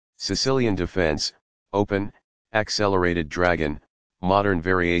Sicilian defense, open, accelerated dragon, modern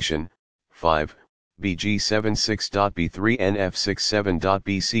variation, 5, BG76.B3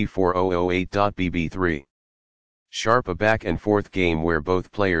 NF67.BC4008.BB3. Sharp a back and forth game where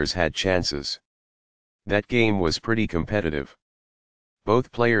both players had chances. That game was pretty competitive.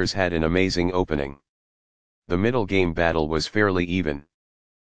 Both players had an amazing opening. The middle game battle was fairly even.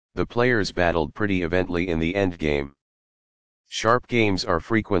 The players battled pretty evenly in the end game. Sharp games are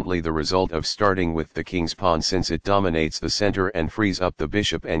frequently the result of starting with the king's pawn since it dominates the center and frees up the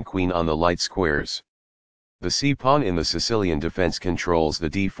bishop and queen on the light squares. The c-pawn in the Sicilian defense controls the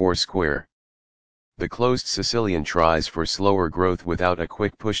d4 square. The closed Sicilian tries for slower growth without a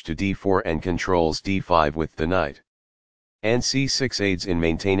quick push to d4 and controls d5 with the knight. And c6 aids in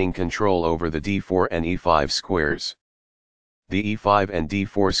maintaining control over the d4 and e5 squares. The e5 and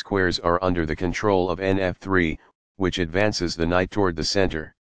d4 squares are under the control of nf3, which advances the knight toward the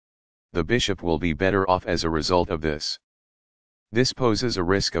center. The bishop will be better off as a result of this. This poses a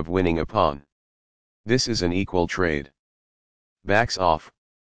risk of winning a pawn. This is an equal trade. Backs off.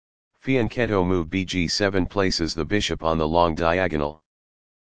 Fianchetto move bg7 places the bishop on the long diagonal.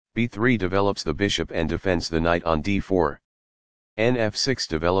 b3 develops the bishop and defends the knight on d4. nf6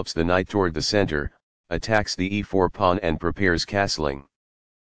 develops the knight toward the center, attacks the e4 pawn and prepares castling.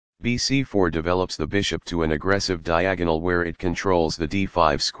 bc4 develops the bishop to an aggressive diagonal where it controls the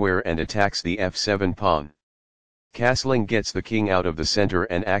d5 square and attacks the f7 pawn. Castling gets the king out of the center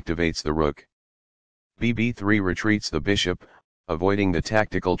and activates the rook. bb3 retreats the bishop, avoiding the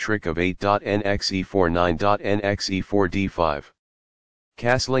tactical trick of 8.nxe4 9.nxe4 d5.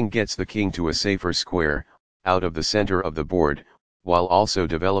 Castling gets the king to a safer square, out of the center of the board, while also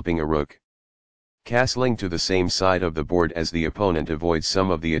developing a rook. Castling to the same side of the board as the opponent avoids some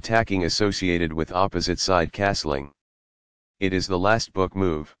of the attacking associated with opposite side castling. It is the last book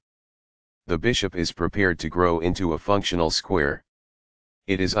move. The bishop is prepared to grow into a functional square.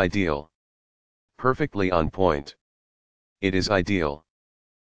 It is ideal. Perfectly on point. It is ideal.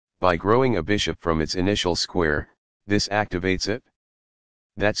 By growing a bishop from its initial square, this activates it.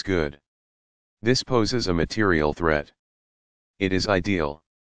 That's good. This poses a material threat. It is ideal.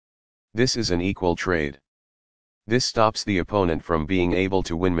 This is an equal trade. This stops the opponent from being able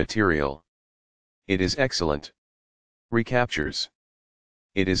to win material. It is excellent. Recaptures.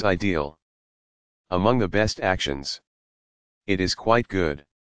 It is ideal. Among the best actions. It is quite good.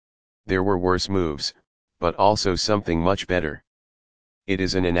 There were worse moves, but also something much better. It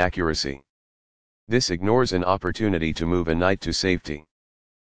is an inaccuracy. This ignores an opportunity to move a knight to safety.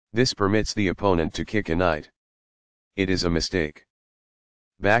 This permits the opponent to kick a knight. It is a mistake.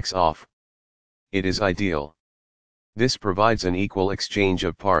 Backs off. It is ideal. This provides an equal exchange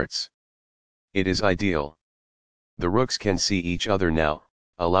of parts. It is ideal. The rooks can see each other now,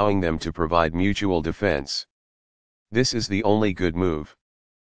 allowing them to provide mutual defense. This is the only good move.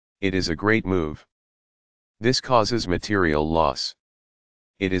 It is a great move. This causes material loss.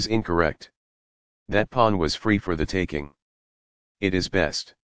 It is incorrect. That pawn was free for the taking. It is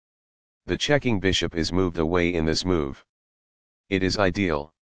best. The checking bishop is moved away in this move. It is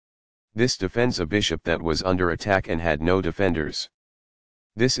ideal. This defends a bishop that was under attack and had no defenders.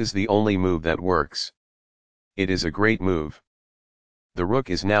 This is the only move that works. It is a great move. The rook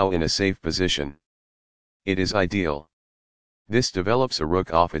is now in a safe position. It is ideal. This develops a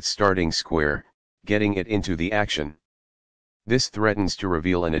rook off its starting square, getting it into the action. This threatens to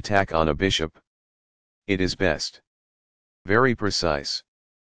reveal an attack on a bishop. It is best. Very precise.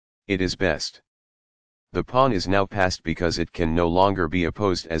 It is best. The pawn is now passed because it can no longer be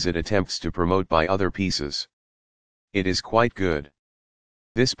opposed as it attempts to promote by other pieces. It is quite good.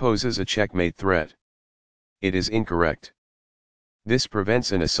 This poses a checkmate threat. It is incorrect. This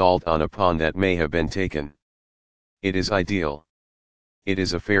prevents an assault on a pawn that may have been taken. It is ideal. It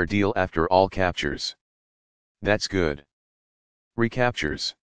is a fair deal after all captures. That's good.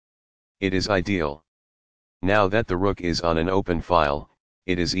 Recaptures. It is ideal. Now that the rook is on an open file,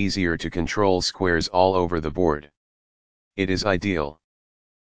 it is easier to control squares all over the board. It is ideal.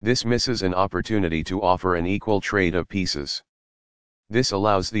 This misses an opportunity to offer an equal trade of pieces. This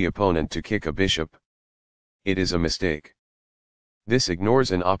allows the opponent to kick a bishop. It is a mistake. This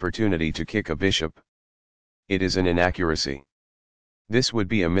ignores an opportunity to kick a bishop. It is an inaccuracy. This would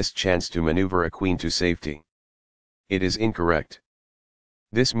be a missed chance to maneuver a queen to safety. It is incorrect.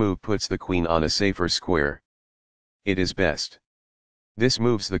 This move puts the queen on a safer square. It is best. This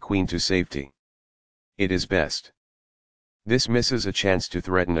moves the queen to safety. It is best. This misses a chance to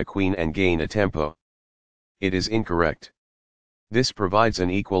threaten a queen and gain a tempo. It is incorrect. This provides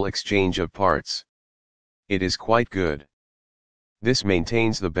an equal exchange of parts. It is quite good. This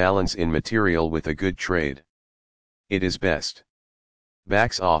maintains the balance in material with a good trade. It is best.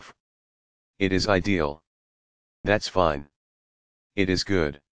 Backs off. It is ideal. That's fine. It is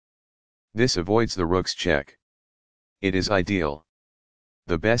good. This avoids the rook's check. It is ideal.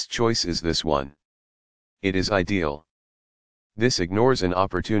 The best choice is this one. It is ideal. This ignores an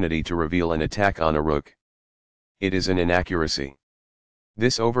opportunity to reveal an attack on a rook. It is an inaccuracy.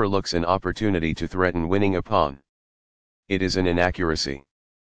 This overlooks an opportunity to threaten winning a pawn. It is an inaccuracy.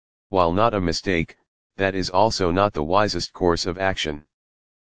 While not a mistake, that is also not the wisest course of action.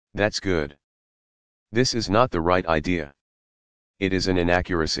 That's good. This is not the right idea. It is an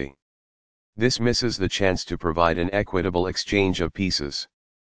inaccuracy. This misses the chance to provide an equitable exchange of pieces.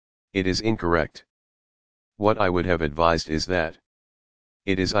 It is incorrect. What I would have advised is that.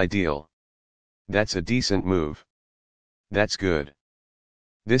 It is ideal. That's a decent move. That's good.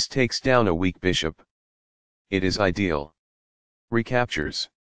 This takes down a weak bishop. It is ideal. Recaptures.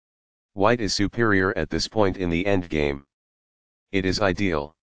 White is superior at this point in the endgame. It is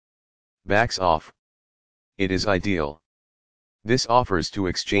ideal. Backs off. It is ideal. This offers to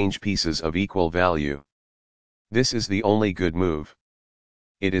exchange pieces of equal value. This is the only good move.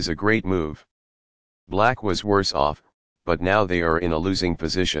 It is a great move. Black was worse off, but now they are in a losing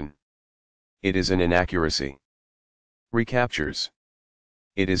position. It is an inaccuracy. Recaptures.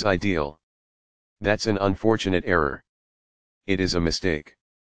 It is ideal. That's an unfortunate error. It is a mistake.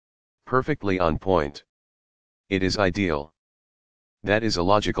 Perfectly on point. It is ideal. That is a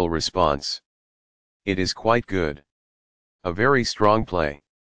logical response. It is quite good. A very strong play.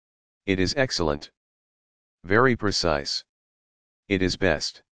 It is excellent. Very precise. It is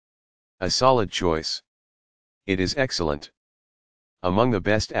best. A solid choice. It is excellent. Among the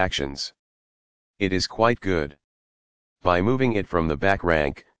best actions. It is quite good. By moving it from the back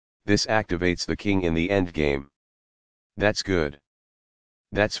rank, this activates the king in the endgame. That's good.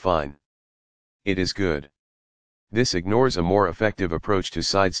 That's fine. It is good. This ignores a more effective approach to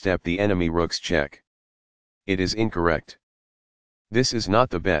sidestep the enemy rook's check. It is incorrect. This is not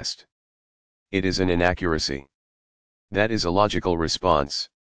the best. It is an inaccuracy. That is a logical response.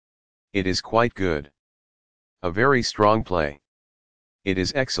 It is quite good. A very strong play. It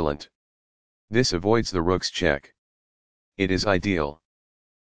is excellent. This avoids the rook's check. It is ideal.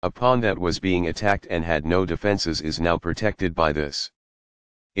 A pawn that was being attacked and had no defenses is now protected by this.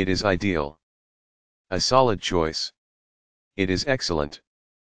 It is ideal. A solid choice. It is excellent.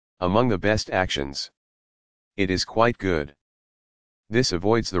 Among the best actions. It is quite good. This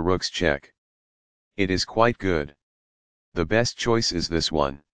avoids the rook's check. It is quite good. The best choice is this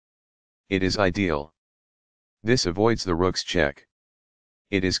one. It is ideal. This avoids the rook's check.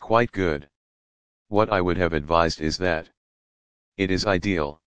 It is quite good. What I would have advised is that. It is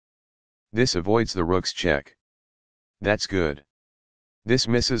ideal. This avoids the rook's check. That's good. This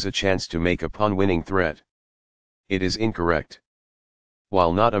misses a chance to make a pawn-winning threat. It is incorrect.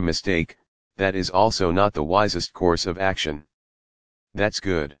 While not a mistake, that is also not the wisest course of action. That's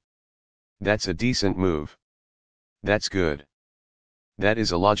good. That's a decent move. That's good. That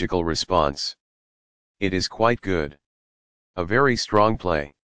is a logical response. It is quite good. A very strong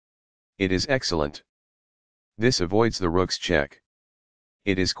play. It is excellent. This avoids the rook's check.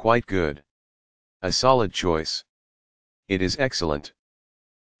 It is quite good. A solid choice. It is excellent.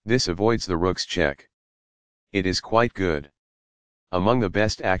 This avoids the rook's check. It is quite good. Among the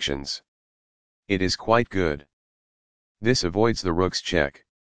best actions. It is quite good. This avoids the rook's check.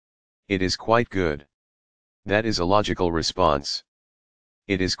 It is quite good. That is a logical response.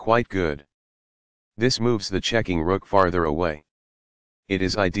 It is quite good. This moves the checking rook farther away. It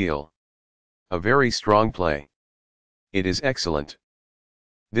is ideal. A very strong play. It is excellent.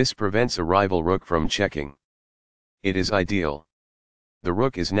 This prevents a rival rook from checking. It is ideal. The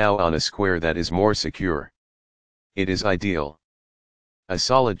rook is now on a square that is more secure. It is ideal. A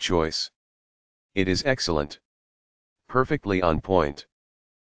solid choice. It is excellent. Perfectly on point.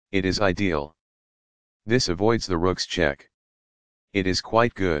 It is ideal. This avoids the rook's check. It is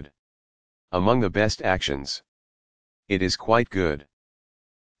quite good. Among the best actions. It is quite good.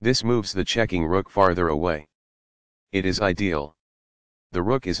 This moves the checking rook farther away. It is ideal. The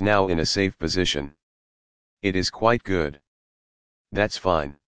rook is now in a safe position. It is quite good. That's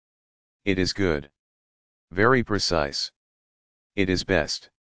fine. It is good. Very precise. It is best.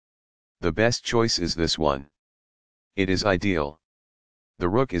 The best choice is this one. It is ideal. The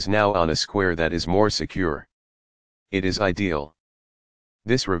rook is now on a square that is more secure. It is ideal.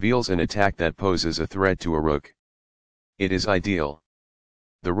 This reveals an attack that poses a threat to a rook. It is ideal.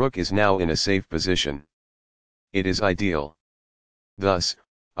 The rook is now in a safe position. It is ideal. Thus,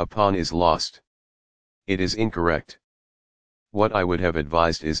 a pawn is lost. It is incorrect. What I would have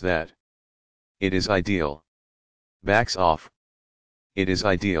advised is that. It is ideal. Backs off. It is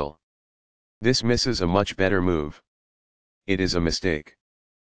ideal. This misses a much better move. It is a mistake.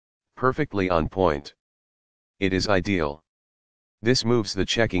 Perfectly on point. It is ideal. This moves the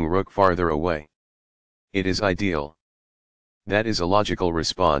checking rook farther away. It is ideal. That is a logical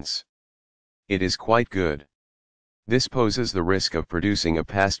response. It is quite good. This poses the risk of producing a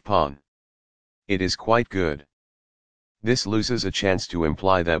passed pawn. It is quite good. This loses a chance to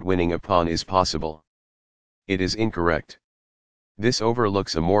imply that winning a pawn is possible. It is incorrect. This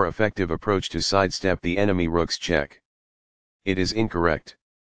overlooks a more effective approach to sidestep the enemy rook's check. It is incorrect.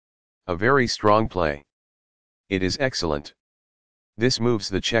 A very strong play. It is excellent. This moves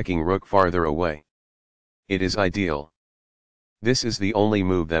the checking rook farther away. It is ideal. This is the only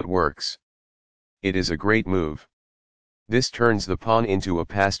move that works. It is a great move. This turns the pawn into a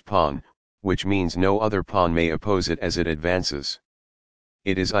passed pawn, which means no other pawn may oppose it as it advances.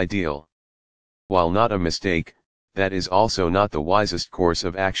 It is ideal. While not a mistake, that is also not the wisest course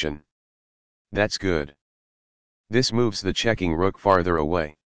of action. That's good. This moves the checking rook farther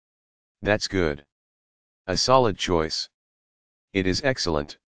away. That's good. A solid choice. It is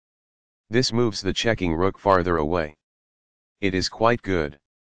excellent. This moves the checking rook farther away. It is quite good.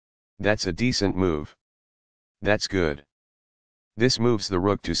 That's a decent move. That's good. This moves the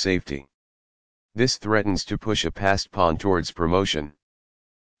rook to safety. This threatens to push a passed pawn towards promotion.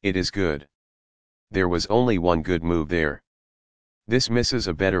 It is good. There was only one good move there. This misses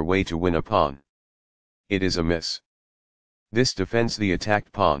a better way to win a pawn. It is a miss. This defends the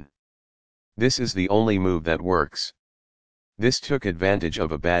attacked pawn. This is the only move that works. This took advantage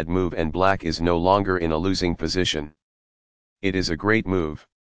of a bad move and black is no longer in a losing position. It is a great move.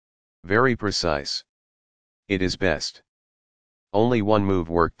 Very precise. It is best. Only one move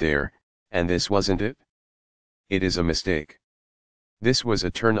worked there, and this wasn't it? It is a mistake. This was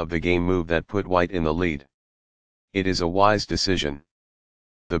a turn of the game move that put white in the lead. It is a wise decision.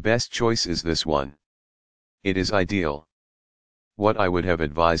 The best choice is this one. It is ideal. What I would have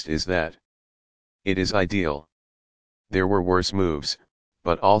advised is that. It is ideal. There were worse moves,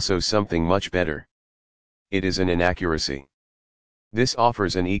 but also something much better. It is an inaccuracy. This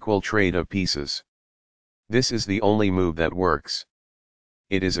offers an equal trade of pieces. This is the only move that works.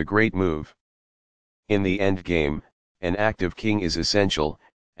 It is a great move. In the endgame, an active king is essential,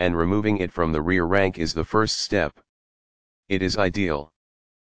 and removing it from the rear rank is the first step. It is ideal.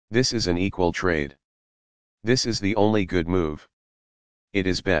 This is an equal trade. This is the only good move. It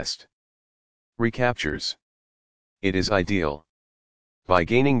is best. Recaptures. It is ideal. By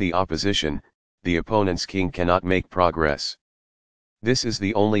gaining the opposition, the opponent's king cannot make progress. This is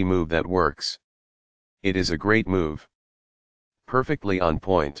the only move that works. It is a great move. Perfectly on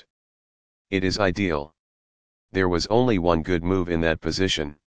point. It is ideal. There was only one good move in that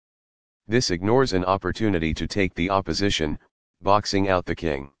position. This ignores an opportunity to take the opposition, boxing out the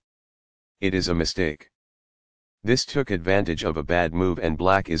king. It is a mistake. This took advantage of a bad move and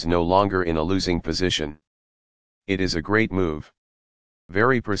black is no longer in a losing position. It is a great move.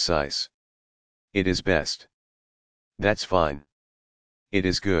 Very precise. It is best. That's fine. It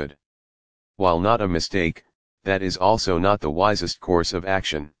is good. While not a mistake, that is also not the wisest course of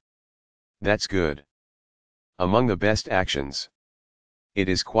action. That's good. Among the best actions. It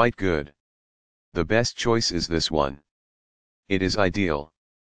is quite good. The best choice is this one. It is ideal.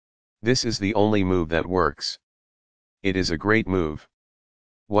 This is the only move that works. It is a great move.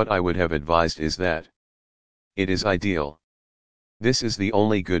 What I would have advised is that. It is ideal. This is the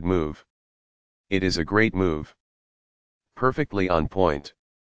only good move. It is a great move. Perfectly on point.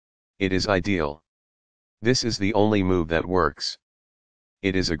 It is ideal. This is the only move that works.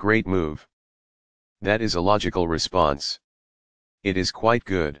 It is a great move. That is a logical response. It is quite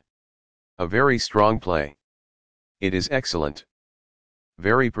good. A very strong play. It is excellent.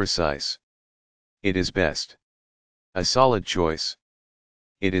 Very precise. It is best. A solid choice.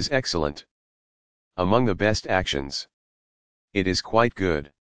 It is excellent. Among the best actions. It is quite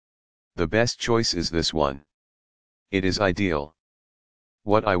good. The best choice is this one. It is ideal.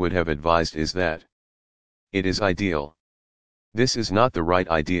 What I would have advised is that. It is ideal. This is not the right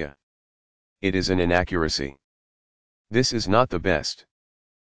idea. It is an inaccuracy. This is not the best.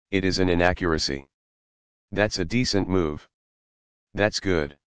 It is an inaccuracy. That's a decent move. That's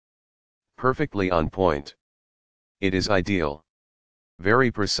good. Perfectly on point. It is ideal.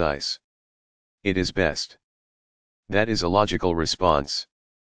 Very precise. It is best. That is a logical response.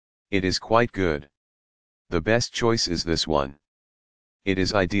 It is quite good. The best choice is this one. It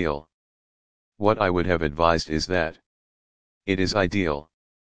is ideal. What I would have advised is that. It is ideal.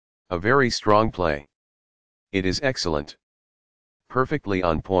 A very strong play. It is excellent. Perfectly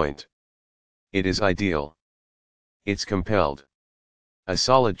on point. It is ideal. It's compelled. A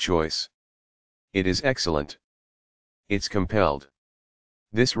solid choice. It is excellent. It's compelled.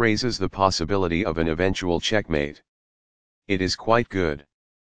 This raises the possibility of an eventual checkmate. It is quite good.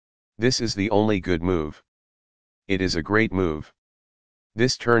 This is the only good move. It is a great move.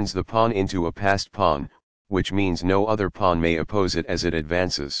 This turns the pawn into a passed pawn, which means no other pawn may oppose it as it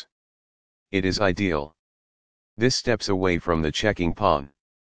advances. It is ideal. This steps away from the checking pawn.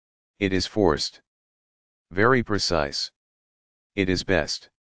 It is forced. Very precise. It is best.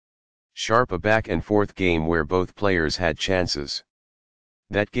 Sharp, a back and forth game where both players had chances.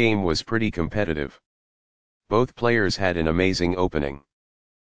 That game was pretty competitive. Both players had an amazing opening.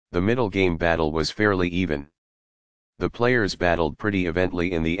 The middle game battle was fairly even. The players battled pretty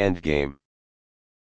evenly in the endgame.